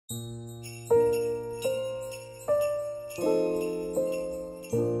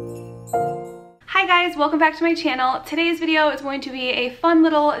welcome back to my channel. Today's video is going to be a fun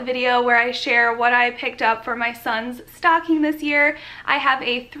little video where I share what I picked up for my son's stocking this year. I have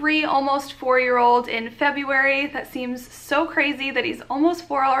a 3, almost 4-year-old in February. That seems so crazy that he's almost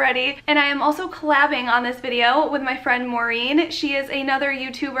 4 already. And I am also collabing on this video with my friend Maureen. She is another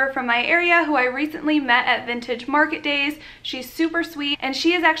YouTuber from my area who I recently met at Vintage Market Days. She's super sweet, and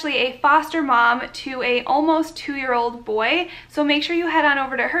she is actually a foster mom to a almost 2-year-old boy. So make sure you head on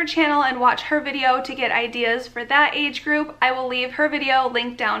over to her channel and watch her video to get ideas for that age group. I will leave her video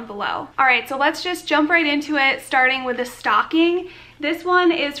linked down below. Alright, so let's just jump right into it, starting with the stocking. This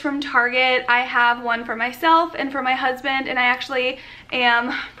one is from Target. I have one for myself and for my husband, and I actually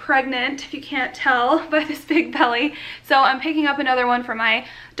am pregnant, if you can't tell by this big belly. So I'm picking up another one for my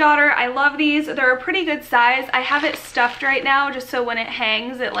daughter. I love these. They're a pretty good size. I have it stuffed right now just so when it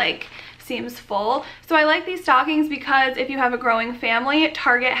hangs it like seems full. So I like these stockings because if you have a growing family,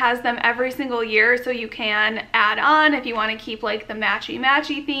 Target has them every single year, so you can add on if you want to keep like the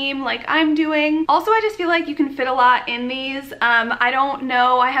matchy theme like I'm doing. Also, I just feel like you can fit a lot in these. I don't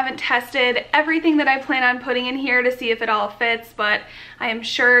know, I haven't tested everything that I plan on putting in here to see if it all fits, but I am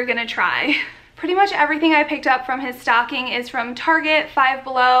sure gonna try. Pretty much everything I picked up from his stocking is from Target, Five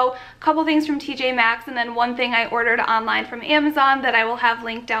Below, a couple things from TJ Maxx, and then one thing I ordered online from Amazon that I will have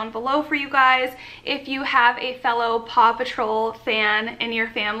linked down below for you guys if you have a fellow Paw Patrol fan in your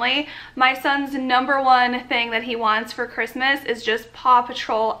family. My son's #1 thing that he wants for Christmas is just Paw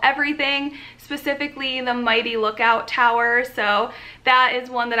Patrol everything, specifically the Mighty Lookout Tower. So that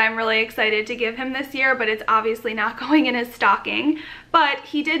is one that I'm really excited to give him this year, but it's obviously not going in his stocking. But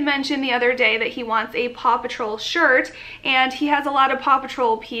he did mention the other day that he wants a Paw Patrol shirt, and he has a lot of Paw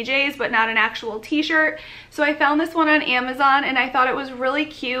Patrol PJs, but not an actual t-shirt. So I found this one on Amazon, and I thought it was really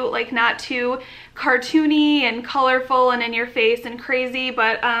cute, like not too cartoony and colorful and in your face and crazy,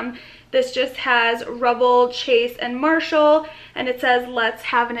 but this just has Rubble, Chase, and Marshall, and it says, "Let's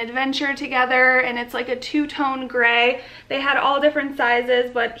have an adventure together," and it's like a 2-tone gray. They had all different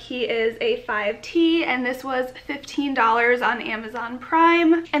sizes, but he is a 5T, and this was $15 on Amazon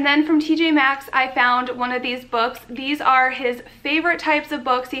Prime. And then from TJ Maxx, I found one of these books. These are his favorite types of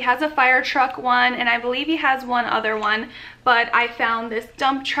books. He has a fire truck one, and I believe he has one other one, but I found this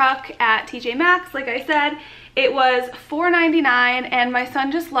dump truck at TJ Maxx, like I said. It was $4.99, and my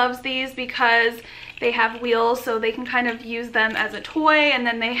son just loves these because they have wheels, so they can kind of use them as a toy, and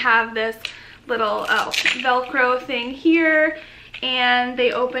then they have this little Velcro thing here, and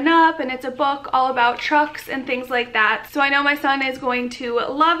they open up, and it's a book all about trucks and things like that. So I know my son is going to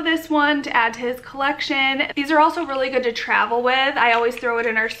love this one to add to his collection. These are also really good to travel with. I always throw it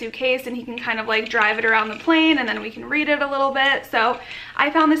in our suitcase, and he can kind of like drive it around the plane, and then we can read it a little bit. So I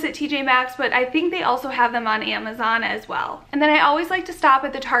found this at TJ Maxx, but I think they also have them on Amazon as well. And then I always like to stop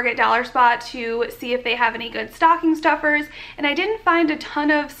at the Target dollar spot to see if they have any good stocking stuffers, and I didn't find a ton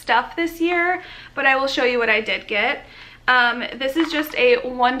of stuff this year, but I will show you what I did get. This is just a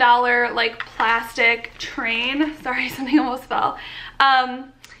 $1 like plastic train. Sorry, something almost fell.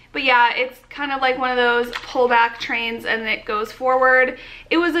 But yeah, it's kind of like one of those pullback trains, and it goes forward.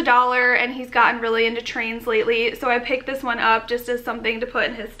 It was $1, and he's gotten really into trains lately, so I picked this one up just as something to put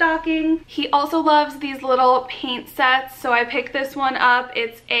in his stocking. He also loves these little paint sets, so I picked this one up.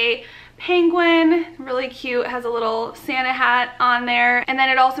 It's a penguin, really cute, has a little Santa hat on there, and then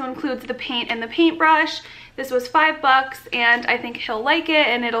it also includes the paint and the paintbrush. This was $5, and I think he'll like it,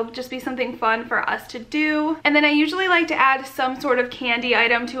 and it'll just be something fun for us to do. And then I usually like to add some sort of candy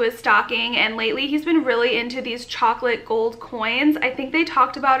item to his stocking, and lately he's been really into these chocolate gold coins. I think they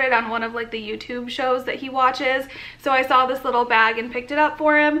talked about it on one of like the YouTube shows that he watches, so I saw this little bag and picked it up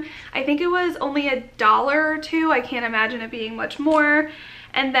for him. I think it was only $1 or $2. I can't imagine it being much more.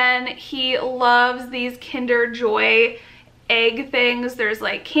 And then he loves these Kinder Joy egg things. There's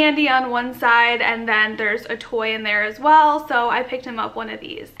like candy on one side, and then there's a toy in there as well, so I picked him up one of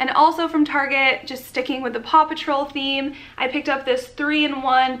these. And also from Target, just sticking with the Paw Patrol theme, I picked up this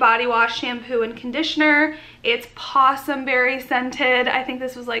 3-in-1 body wash, shampoo, and conditioner. It's possum berry scented. I think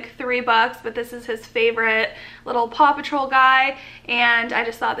this was like $3, but this is his favorite little Paw Patrol guy, and I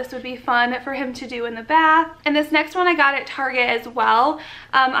just thought this would be fun for him to do in the bath. And this next one I got at Target as well.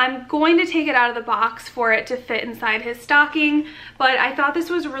 I'm going to take it out of the box for it to fit inside his stocking, but I thought this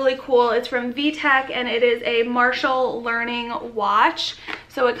was really cool. It's from VTech, and it is a Marshall Learning watch.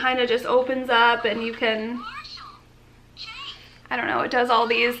 So it kind of just opens up, and you can, I don't know, it does all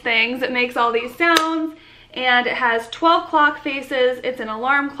these things. It makes all these sounds. And it has 12 clock faces. It's an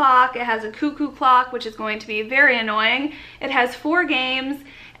alarm clock. It has a cuckoo clock, which is going to be very annoying. It has 4 games,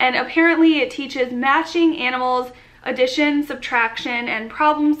 and apparently it teaches matching animals addition, subtraction, and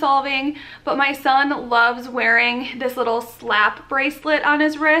problem solving, but my son loves wearing this little slap bracelet on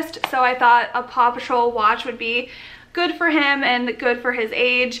his wrist, so I thought a Paw Patrol watch would be good for him and good for his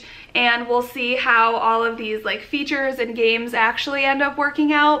age, and we'll see how all of these like features and games actually end up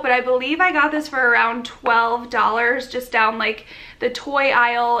working out. But I believe I got this for around $12 just down like the toy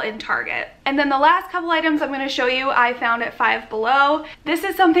aisle in Target. And then the last couple items I'm going to show you I found at Five Below. This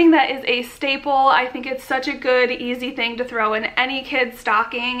is something that is a staple. I think it's such a good, easy thing to throw in any kid's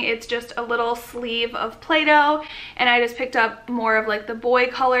stocking. It's just a little sleeve of Play-Doh, and I just picked up more of like the boy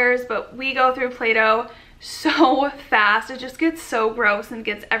colors, but we go through Play-Doh so fast. It just gets so gross and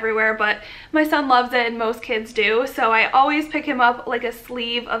gets everywhere, but my son loves it and most kids do, so I always pick him up like a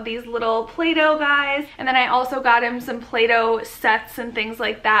sleeve of these little Play-Doh guys. And then I also got him some Play-Doh sets and things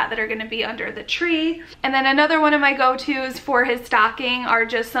like that that are going to be under the tree. And then another one of my go-tos for his stocking are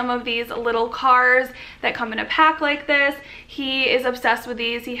just some of these little cars that come in a pack like this. He is obsessed with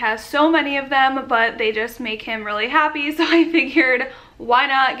these. He has so many of them, but they just make him really happy, so I figured why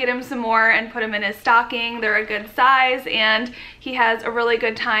not get him some more and put him in his stocking. They're a good size, and he has a really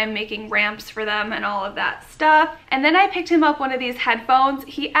good time making ramps for them and all of that stuff. And then I picked him up one of these headphones.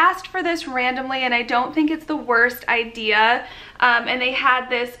 He asked for this randomly, and I don't think it's the worst idea. And they had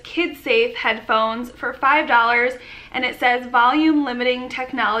this kid-safe headphones for $5, and it says volume limiting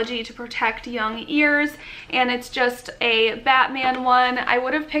technology to protect young ears, and it's just a Batman one. I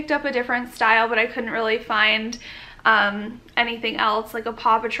would have picked up a different style, but I couldn't really find anything else. Like a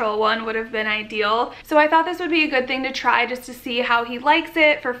Paw Patrol one would have been ideal. So I thought this would be a good thing to try just to see how he likes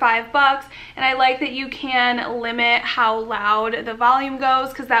it for $5. And I like that you can limit how loud the volume goes,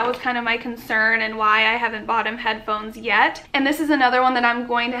 because that was kind of my concern and why I haven't bought him headphones yet. And this is another one that I'm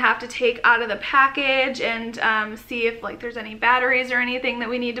going to have to take out of the package and see if like there's any batteries or anything that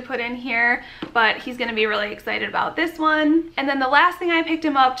we need to put in here, but he's going to be really excited about this one. And then the last thing I picked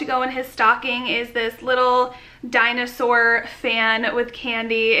him up to go in his stocking is this little dinosaur fan with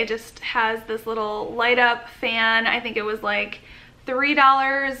candy. It just has this little light up fan. I think it was like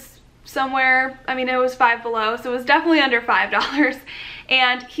 $3 somewhere. I mean, it was Five Below, so it was definitely under $5.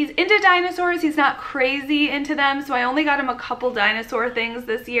 And he's into dinosaurs. He's not crazy into them, so I only got him a couple dinosaur things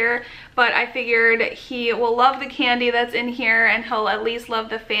this year, but I figured he will love the candy that's in here, and he'll at least love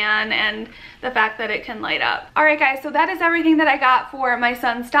the fan and the fact that it can light up. Alright guys, so that is everything that I got for my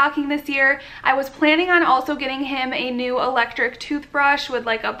son's stocking this year. I was planning on also getting him a new electric toothbrush with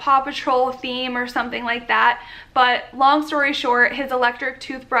like a Paw Patrol theme or something like that, but long story short, his electric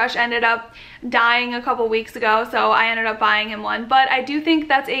toothbrush ended up dying a couple weeks ago, so I ended up buying him one. But I do think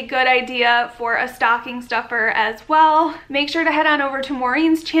that's a good idea for a stocking stuffer as well. Make sure to head on over to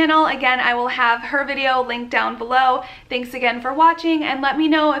Maureen's channel. Again, I will have her video linked down below. Thanks again for watching, and let me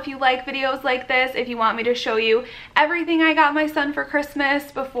know if you like videos like this, if you want me to show you everything I got my son for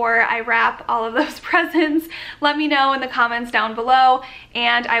Christmas before I wrap all of those presents. Let me know in the comments down below,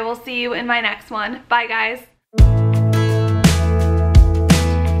 and I will see you in my next one. Bye guys.